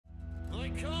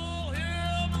call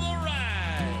him the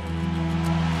Ride.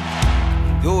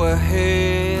 Go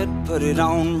ahead, put it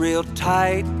on real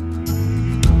tight.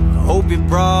 Hope you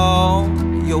brought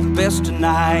your best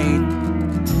tonight.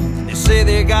 They say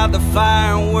they got the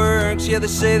fireworks, yeah, they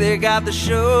say they got the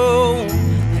show.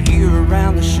 Here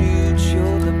around the chutes,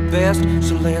 you're the best,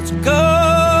 so let's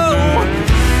go.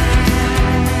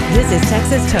 This is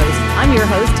Texas Toast. I'm your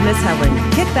host, Miss Helen.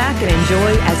 Kick back and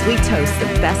enjoy as we toast the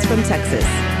best from Texas.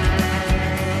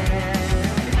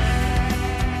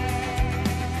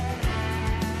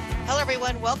 Hello,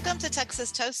 everyone. Welcome to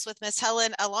Texas Toast with Miss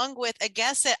Helen, along with a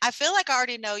guest that I feel like I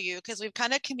already know you because we've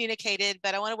kind of communicated,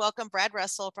 but I want to welcome Brad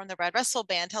Russell from the Brad Russell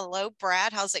Band. Hello,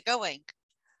 Brad. How's it going?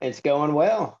 It's going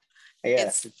well.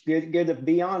 Yes, it's good to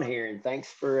be on here, and thanks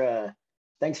for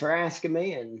asking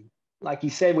me. And like you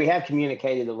said, we have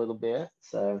communicated a little bit.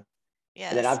 So,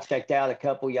 yes. And then I've checked out a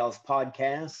couple of y'all's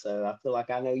podcasts, so I feel like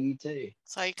I know you too.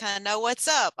 So you kind of know what's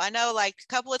up. I know, like a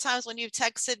couple of times when you've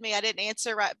texted me, I didn't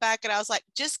answer right back, and I was like,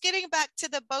 just getting back to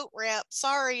the boat ramp.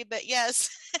 Sorry, but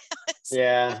yes.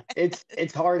 Yeah,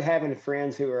 it's hard having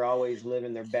friends who are always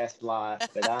living their best life,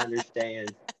 but I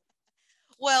understand.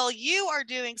 Well, you are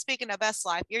doing, speaking of best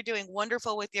life, you're doing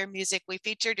wonderful with your music. We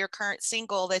featured your current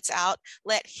single that's out,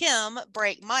 Let Him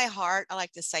Break My Heart. I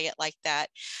like to say it like that.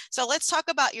 So let's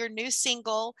talk about your new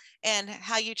single and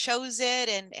how you chose it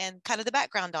and kind of the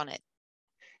background on it.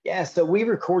 Yeah, so we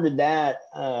recorded that.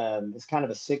 It's kind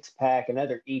of a 6-pack,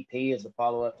 another EP as a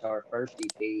follow-up to our first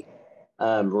EP,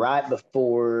 right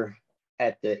before,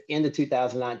 at the end of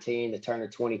 2019, the turn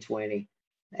of 2020.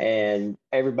 And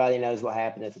everybody knows what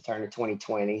happened at the turn of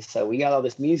 2020. So we got all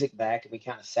this music back and we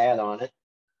kind of sat on it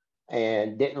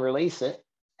and didn't release it.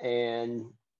 And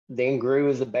then grew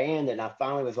as a band. And I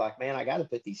finally was like, man, I got to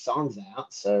put these songs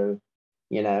out. So,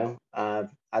 I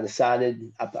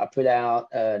decided I put out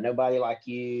Nobody Like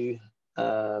You.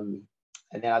 And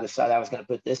then I decided I was going to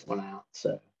put this one out.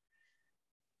 So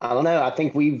I don't know. I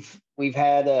think we've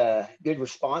had a good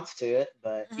response to it,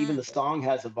 but even the song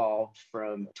has evolved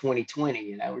from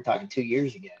 2020. We're talking 2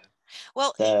 years ago.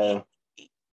 Well, so,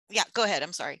 yeah, go ahead.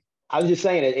 I'm sorry. I was just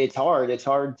saying it's hard. It's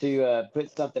hard to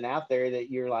put something out there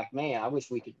that you're like, man, I wish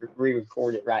we could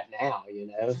re-record it right now,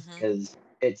 because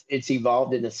it's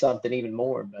evolved into something even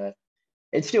more. But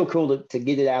it's still cool to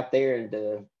get it out there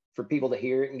and for people to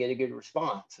hear it and get a good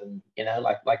response. And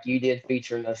like you did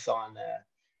featuring us on.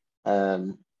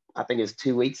 I think it was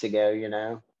 2 weeks ago,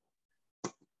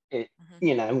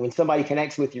 when somebody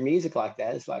connects with your music like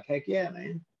that, it's like, heck yeah,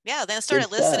 man. Yeah, then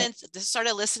started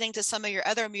listening to some of your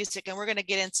other music, and we're going to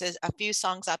get into a few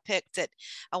songs I picked that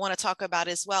I want to talk about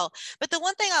as well. But the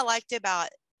one thing I liked about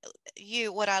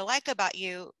you, what I like about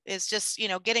you is just,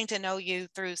 getting to know you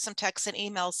through some texts and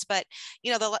emails. But,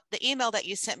 the email that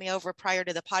you sent me over prior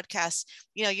to the podcast,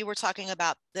 you were talking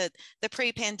about the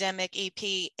pre-pandemic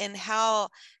EP and how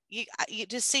you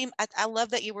just seem, I love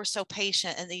that you were so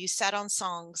patient and that you sat on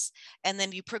songs and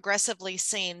then you progressively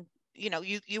seen,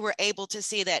 you were able to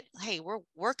see that, hey, we're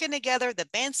working together, the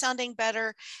band's sounding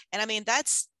better. And I mean, that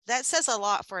says a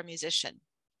lot for a musician.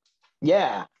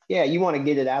 Yeah. You want to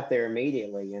get it out there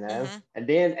immediately, and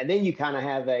then you kind of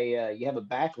have you have a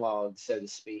backlog, so to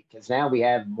speak, because now we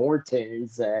have more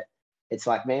tunes that it's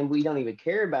like, man, we don't even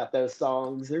care about those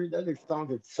songs. There's other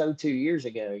songs that so 2 years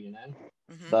ago,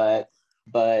 but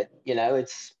it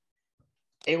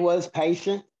was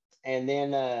patient. And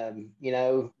then,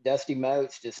 Dusty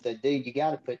Moats just said, dude, you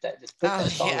got to put that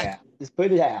song out. Just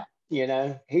put it out.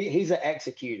 He's an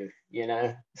executor,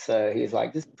 so he's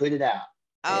like, just put it out.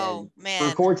 Oh, man.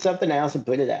 Record something else and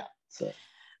put it out. So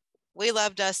we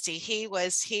love Dusty. He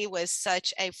was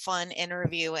such a fun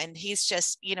interview, and he's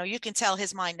just, you can tell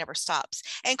his mind never stops.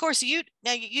 And of course, you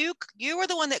were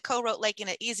the one that co-wrote Laking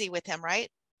It Easy with him, right?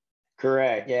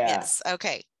 Correct. Yeah. Yes.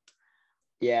 Okay.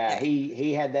 Yeah.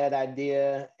 He had that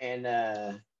idea, and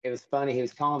it was funny. He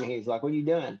was calling me. He was like, what are you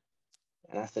doing?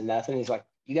 And I said, nothing. He's like,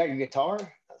 you got your guitar?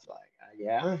 I was like,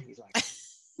 yeah. He's like,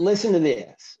 listen to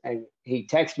this. And he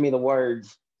texted me the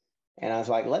words, and I was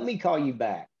like, let me call you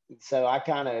back. So I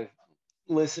kind of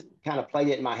played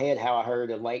it in my head how I heard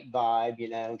a lake vibe,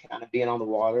 kind of being on the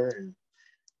water, and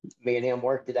me and him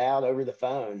worked it out over the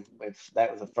phone, which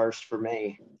that was a first for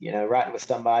me, writing with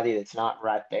somebody that's not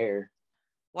right there.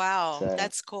 Wow,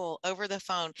 that's cool. Over the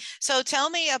phone. So tell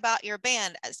me about your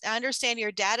band. I understand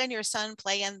your dad and your son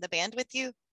play in the band with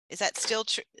you. Is that still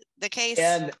the case?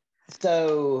 And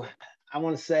so I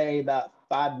want to say about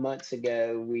 5 months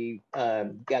ago, we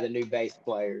got a new bass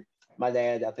player. My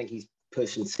dad, I think he's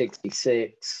pushing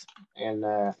 66,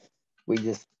 and we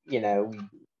just, we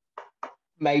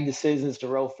made decisions to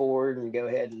roll forward and go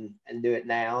ahead and do it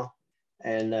now.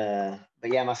 And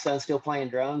but yeah, my son's still playing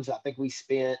drums. I think we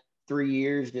spent 3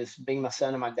 years just being my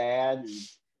son and my dad, and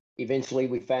eventually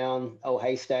we found old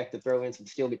haystack to throw in some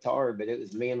steel guitar. But it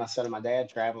was me and my son and my dad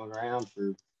traveling around for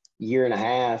a year and a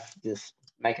half, just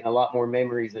making a lot more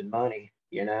memories than money.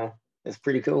 You know, it's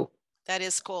pretty cool. That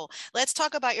is cool. Let's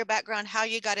talk about your background, how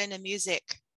you got into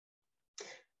music.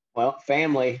 Well,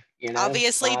 family, you know.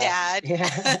 Obviously, Dad.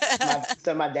 Yeah.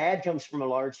 So my dad comes from a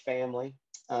large family.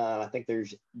 I think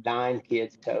there's 9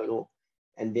 kids total.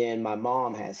 And then my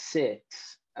mom has 6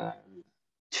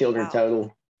 children Wow.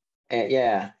 total. And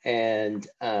yeah, and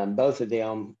both of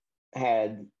them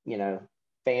had, you know,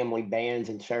 family bands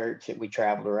in church that we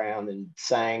traveled around and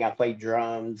sang. I played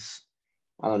drums.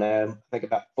 I don't know, I think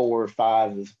about 4 or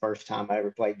 5 was the first time I ever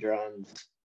played drums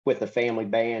with a family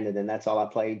band. And then that's all I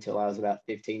played till I was about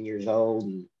 15 years old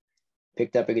and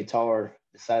picked up a guitar,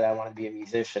 decided I wanted to be a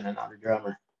musician and not a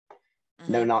drummer.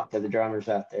 Mm-hmm. No knock to the drummers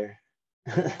out there.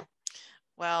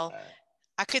 Well,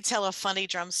 I could tell a funny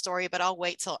drum story, but I'll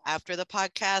wait till after the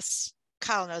podcast.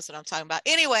 Kyle knows what I'm talking about.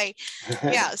 Anyway,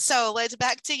 yeah. So let's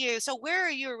back to you. So where are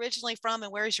you originally from,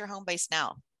 and where is your home base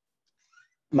now?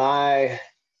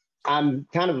 I'm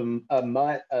kind of a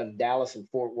mutt of Dallas and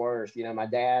Fort Worth. You know, my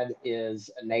dad is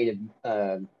a native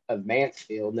of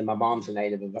Mansfield, and then my mom's a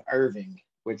native of Irving,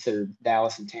 which are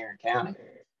Dallas and Tarrant County.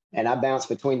 And I bounced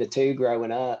between the two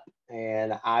growing up,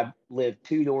 and I lived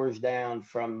 2 doors down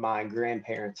from my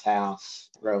grandparents' house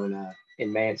growing up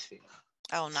in Mansfield.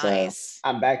 Oh, nice. So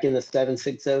I'm back in the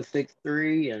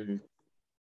 76063, and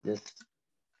just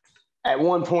at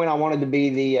one point I wanted to be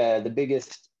the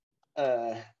biggest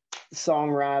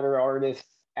songwriter artist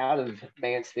out of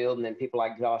Mansfield, and then people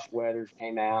like Josh Weathers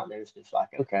came out, and it was just like,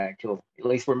 okay, cool. At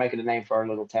least we're making a name for our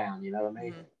little town. You know what I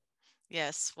mean? Mm-hmm.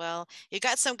 Yes. Well, you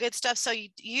got some good stuff. So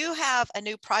you have a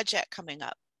new project coming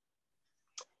up.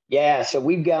 Yeah. So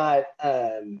we're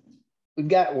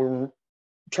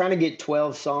trying to get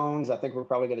 12 songs. I think we're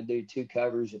probably going to do 2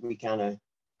 covers that we kind of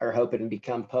are hoping to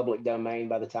become public domain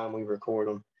by the time we record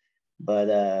them.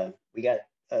 But we got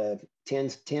 10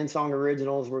 song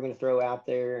originals we're going to throw out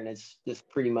there, and it's just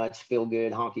pretty much feel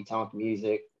good honky tonk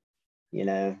music, you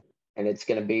know. And it's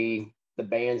going to be, the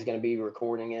band's going to be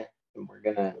recording it, and we're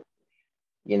going to,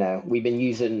 you know, we've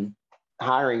been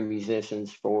hiring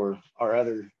musicians for our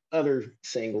other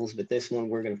singles, but this one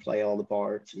we're going to play all the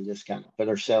parts and just kind of put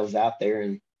ourselves out there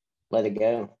and let it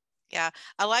go. Yeah,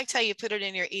 I liked how you put it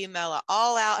in your email,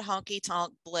 all out honky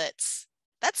tonk blitz.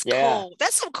 That's cool.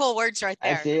 That's some cool words right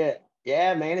there. That's it.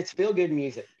 Yeah, man, it's feel good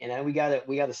music. You know, we got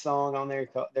a song on there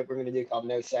that we're going to do called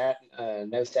No Sad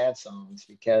Songs,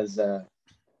 because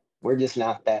we're just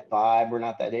not that vibe. We're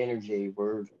not that energy.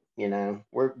 We're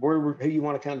who you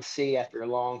want to come see after a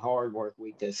long, hard work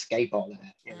week to escape all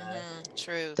that, you know?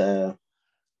 True. So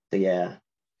yeah,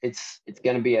 it's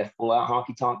going to be a full out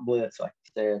honky tonk blitz, like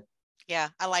you said. Yeah,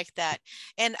 I like that.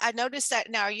 And I noticed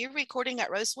that now, are you recording at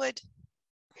Rosewood?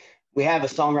 We have a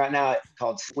song right now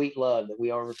called Sweet Love that we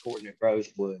are recording at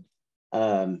Rosewood.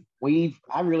 I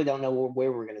really don't know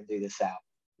where we're going to do this out.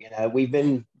 You know, we've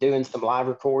been doing some live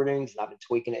recordings, and I've been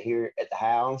tweaking it here at the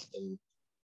house, and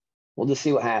we'll just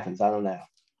see what happens. I don't know.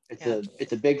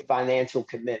 It's a big financial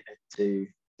commitment to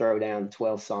throw down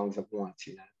 12 songs at once,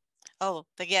 you know. Oh,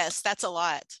 yes, that's a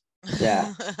lot.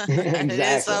 Yeah, exactly. It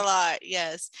is a lot.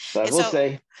 Yes. So we'll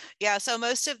see. Yeah. So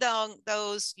most of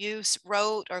those you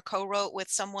wrote or co-wrote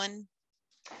with someone.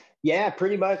 Yeah,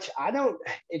 pretty much.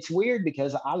 It's weird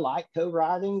because I like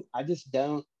co-writing. I just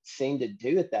don't seem to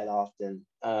do it that often.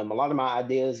 A lot of my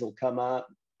ideas will come up.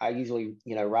 I usually,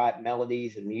 write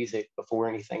melodies and music before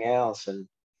anything else. And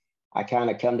I kind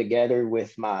of come together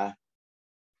with my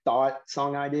thought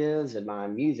song ideas and my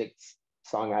music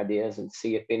song ideas and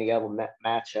see if any of them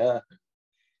match up.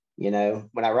 When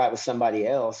I write with somebody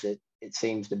else, it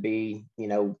seems to be,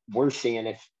 we're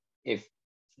seeing if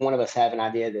one of us have an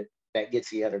idea that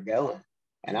gets the other going.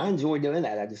 And I enjoy doing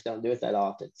that. I just don't do it that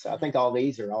often. So I think all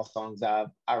these are all songs I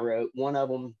wrote. One of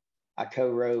them I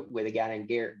co-wrote with a guy named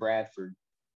Garrett Bradford.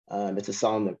 It's a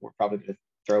song that we're probably going to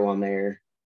throw on there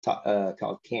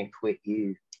called Can't Quit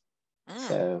You.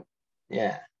 So,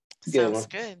 yeah.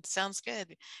 Sounds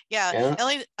good. Yeah.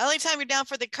 Only time you're down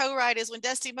for the co-write is when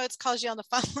Dusty Motes calls you on the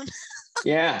phone.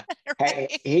 Yeah.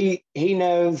 Right? Hey, he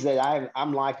knows that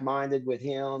I'm like-minded with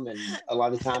him, and a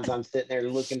lot of times I'm sitting there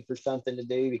looking for something to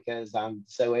do because I'm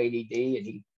so ADD,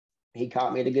 and he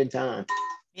caught me at a good time.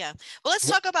 Yeah. Well, let's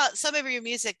talk about some of your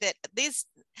music I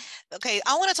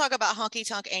want to talk about Honky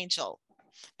Tonk Angel,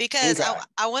 because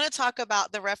I want to talk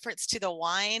about the reference to the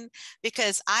wine,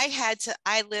 because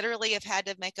I literally have had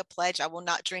to make a pledge. I will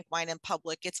not drink wine in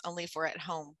public. It's only for at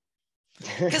home.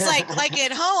 Because like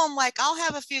at home, like I'll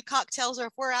have a few cocktails, or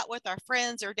if we're out with our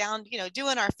friends or down,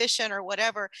 doing our fishing or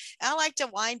whatever, I like to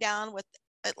wind down with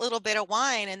a little bit of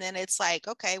wine, and then it's like,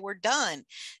 okay, we're done.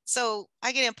 So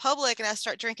I get in public and I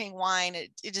start drinking wine.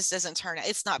 It just doesn't turn out.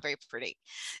 It's not very pretty.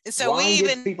 And so we Wine gets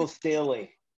even people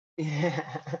silly. Yeah.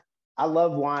 I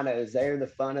love winos. They're the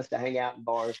funnest to hang out in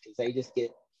bars because they just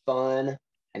get fun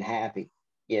and happy,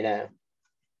 you know.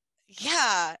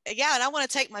 yeah, and I want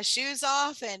to take my shoes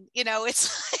off, and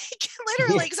it's like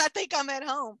literally Yeah. because I think I'm at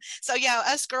home. So yeah,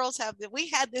 us girls we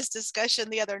had this discussion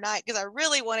the other night because I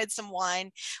really wanted some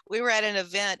wine. We were at an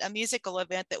event, a musical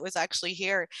event that was actually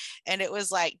here, and it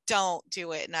was like, don't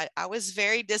do it. And I was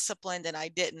very disciplined and I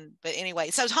didn't. But anyway,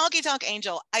 so Honky Tonk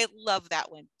Angel, I love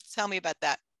that one. Tell me about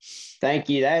that. Thank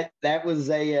you. That was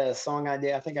a song I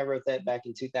did. I think I wrote that back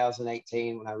in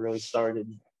 2018 when I really started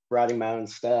writing my own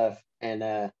stuff.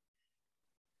 And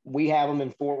we have them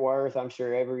in Fort Worth. I'm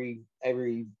sure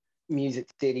every music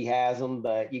city has them,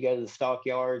 but you go to the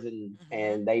stockyards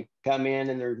and they come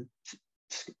in their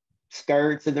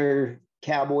skirts and their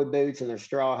cowboy boots and their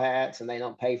straw hats, and they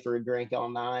don't pay for a drink all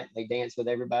night. They dance with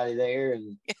everybody there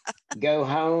and go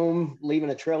home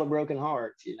leaving a trail of broken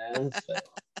hearts, So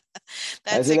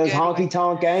That's those are a those good honky one.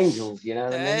 tonk angels, you know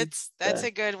what I mean? That's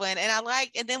a good one.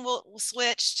 And then we'll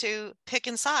switch to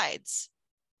picking sides.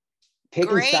 Picking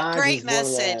Great, sides great is one of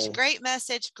message. the. Great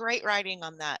message. Great writing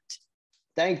on that.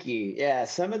 Thank you. Yeah,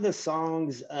 some of the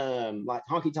songs, like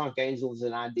Honky Tonk Angels,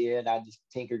 and I just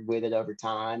tinkered with it over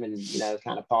time and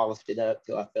kind of polished it up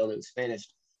till I felt it was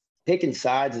finished. Picking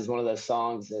Sides is one of those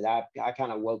songs that I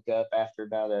kind of woke up after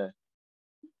about a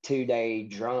 2-day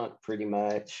drunk, pretty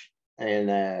much,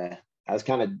 and I was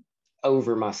kind of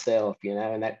over myself,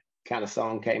 and that kind of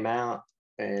song came out,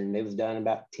 and it was done in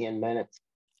about 10 minutes.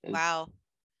 And Wow.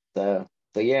 so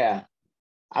yeah.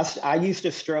 I used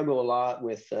to struggle a lot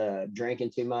with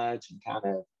drinking too much and kind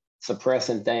of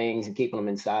suppressing things and keeping them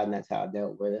inside, and that's how I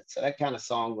dealt with it. So that kind of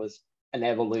song was an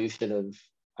evolution of,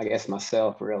 I guess,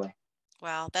 myself, really.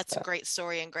 Wow, that's a great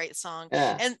story and great song.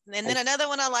 Yeah. And then another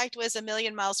one I liked was A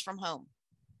Million Miles from Home.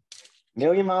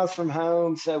 Million Miles from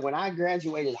Home. So when I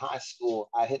graduated high school,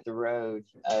 I hit the road.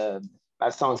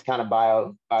 That song's kind of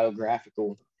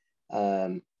biographical,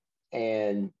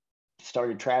 and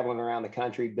started traveling around the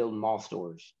country building mall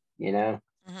stores.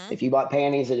 Mm-hmm. If you bought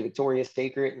panties at a Victoria's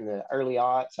Secret in the early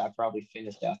aughts, I probably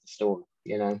finished out the store.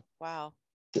 Wow.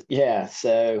 Yeah.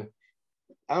 So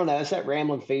I don't know. It's that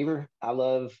rambling fever. I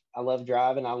love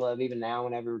driving. I love, even now,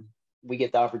 whenever we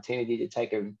get the opportunity to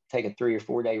take a 3 or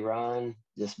 4 day run,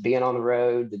 just being on the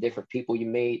road, the different people you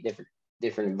meet,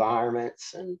 different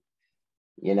environments. And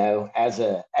as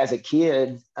a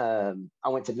kid, I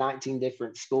went to 19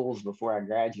 different schools before I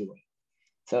graduated.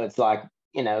 So it's like,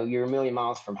 you're a million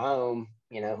miles from home.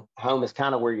 Home is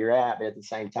kind of where you're at, but at the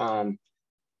same time,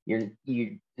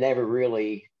 you never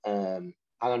really, I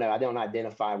don't know, I don't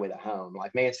identify with a home.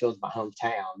 Like Mansfield's my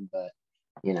hometown, but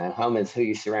home is who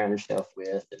you surround yourself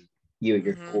with, and you at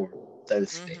your core, so to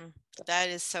speak. That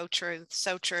is so true.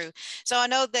 So true. So I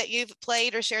know that you've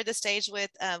played or shared the stage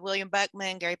with William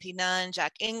Buckman, Gary P. Nunn,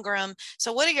 Jack Ingram.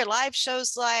 So what are your live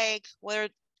shows like?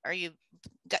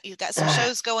 You've got some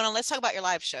shows going on? Let's talk about your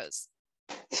live shows.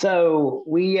 So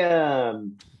we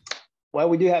do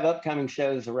have upcoming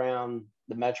shows around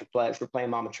the Metroplex. We're playing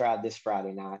Mama Tried this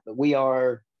Friday night, but we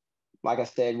are, like I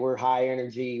said, we're high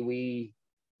energy. We,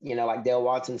 like Dale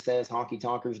Watson says, honky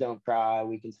tonkers don't cry.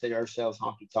 We consider ourselves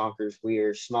honky tonkers. We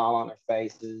are smile on our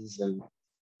faces and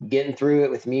getting through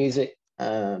it with music.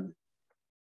 I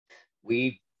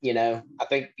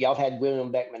think y'all had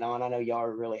William Beckman on. I know y'all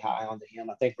are really high onto him.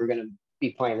 I think we're going to be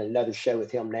playing another show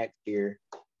with him next year.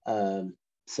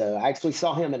 So I actually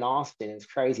saw him in Austin. It was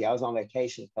crazy. I was on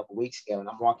vacation a couple of weeks ago, and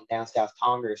I'm walking down South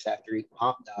Congress after eating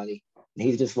hot doggy, and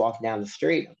he's just walking down the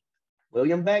street.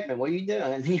 William Beckman, what are you doing?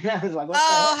 I was like, what the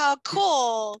heck? How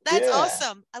cool. That's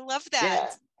awesome. I love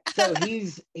that. Yeah. So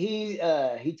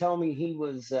he told me he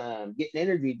was getting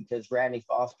interviewed because Radney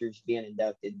Foster's being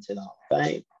inducted into the Hall of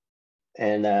Fame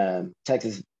and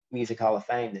Texas Music Hall of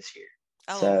Fame this year.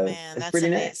 Oh, so man, that's pretty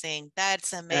amazing. Neat.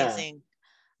 That's amazing. Yeah.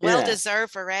 Well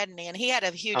deserved for Radney, and he had a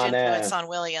huge influence on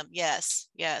William. Yes.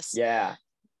 Yeah.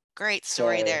 Great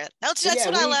story there. That's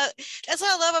what I love. That's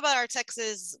what I love about our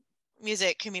Texas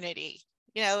music community.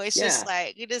 It's just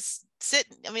like you just sit.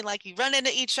 I mean, like you run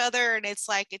into each other, and it's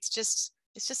like it's just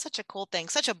such a cool thing,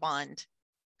 such a bond,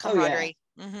 camaraderie.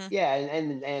 Oh, yeah.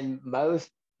 And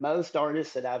most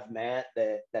artists that I've met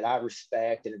that I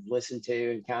respect and have listened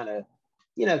to and kind of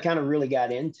really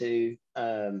got into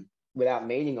without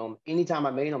meeting them. Anytime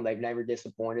I meet them, they've never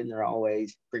disappointed, and they're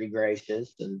always pretty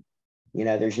gracious. And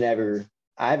there's never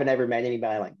I haven't ever met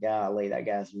anybody like, golly, that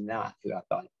guy's not who I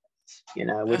thought he was, you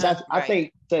know, which I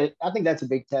Right. think that's a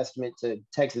big testament to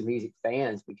Texas music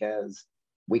fans, because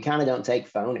we kind of don't take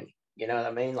phony. You know what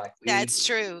I mean? Like That's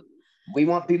true. we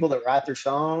want people to write their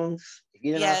songs. If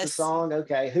you didn't write the Yes. song,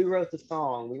 okay, who wrote the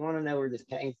song? We want to know where this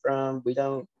came from. We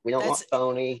don't want That's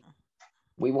phony.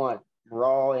 We want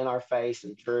raw, in our face,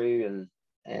 and true,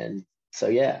 and so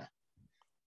yeah.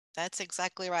 That's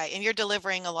exactly right. And you're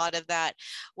delivering a lot of that.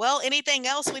 Well, anything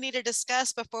else we need to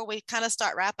discuss before we kind of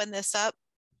start wrapping this up?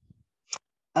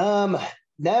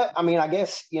 No, I mean, I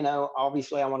guess, you know,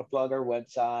 obviously I want to plug our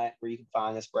website where you can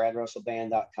find us,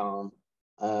 bradrussellband.com.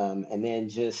 And then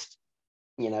just,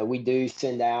 you know, we do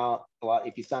send out a lot.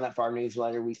 If you sign up for our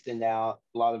newsletter, we send out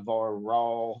a lot of our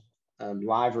raw,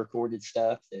 live recorded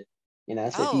stuff that, you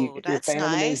know, so Oh, if you're a that's fan of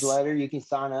the nice. newsletter, you can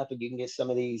sign up and you can get some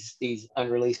of these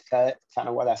unreleased cuts, kind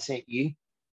of what I sent you.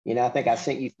 You know, I think I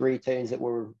sent you 3 tunes that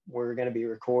we're going to be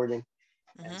recording.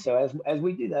 And so as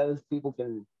we do those, people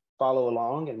can follow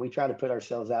along, and we try to put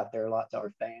ourselves out there a lot to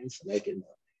our fans so they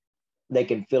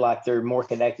can feel like they're more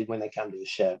connected when they come to the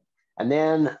show. And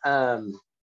then other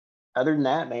than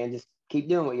that, man, just keep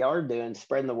doing what you are doing,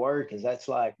 spreading the word, because that's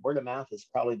like word of mouth is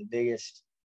probably the biggest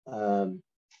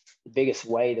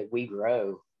way that we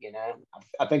grow. You know,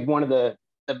 I think one of the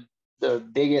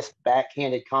biggest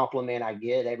backhanded compliment I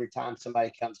get every time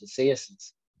somebody comes to see us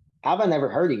is, "How have I never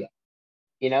heard of you?"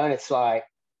 You know, and it's like,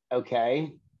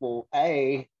 okay, well,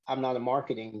 I'm not a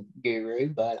marketing guru,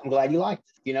 but I'm glad you liked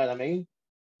it. You know what I mean?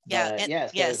 Yeah. But yeah,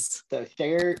 Yes. so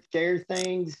share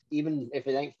things, even if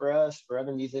it ain't for us, for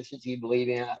other musicians you believe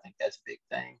in. I think that's a big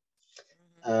thing.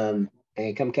 And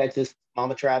come catch us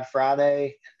Mama Tribe Friday,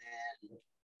 and then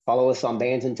follow us on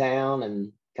Bands in Town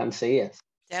and come see us.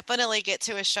 Definitely get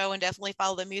to a show and definitely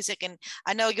follow the music. And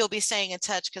I know you'll be staying in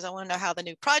touch because I want to know how the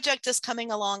new project is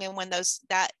coming along, and when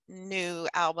that new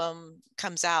album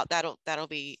comes out, that'll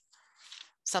be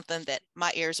something that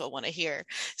my ears will want to hear.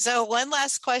 So one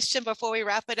last question before we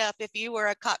wrap it up. If you were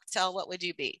a cocktail, what would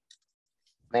you be?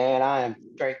 Man, I am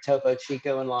straight Topo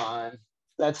Chico and lime.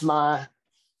 That's me.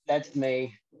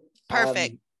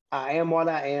 Perfect. I am what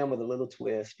I am with a little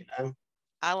twist, you know.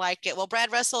 I like it. Well,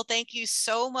 Brad Russell, thank you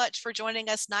so much for joining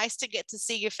us. Nice to get to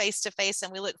see you face to face,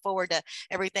 and we look forward to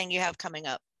everything you have coming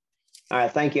up. All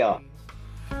right, thank y'all.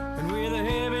 And with a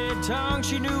heavy tongue,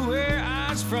 she knew where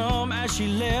I was from. As she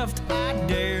left, I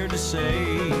dared to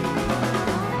say,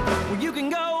 well, you can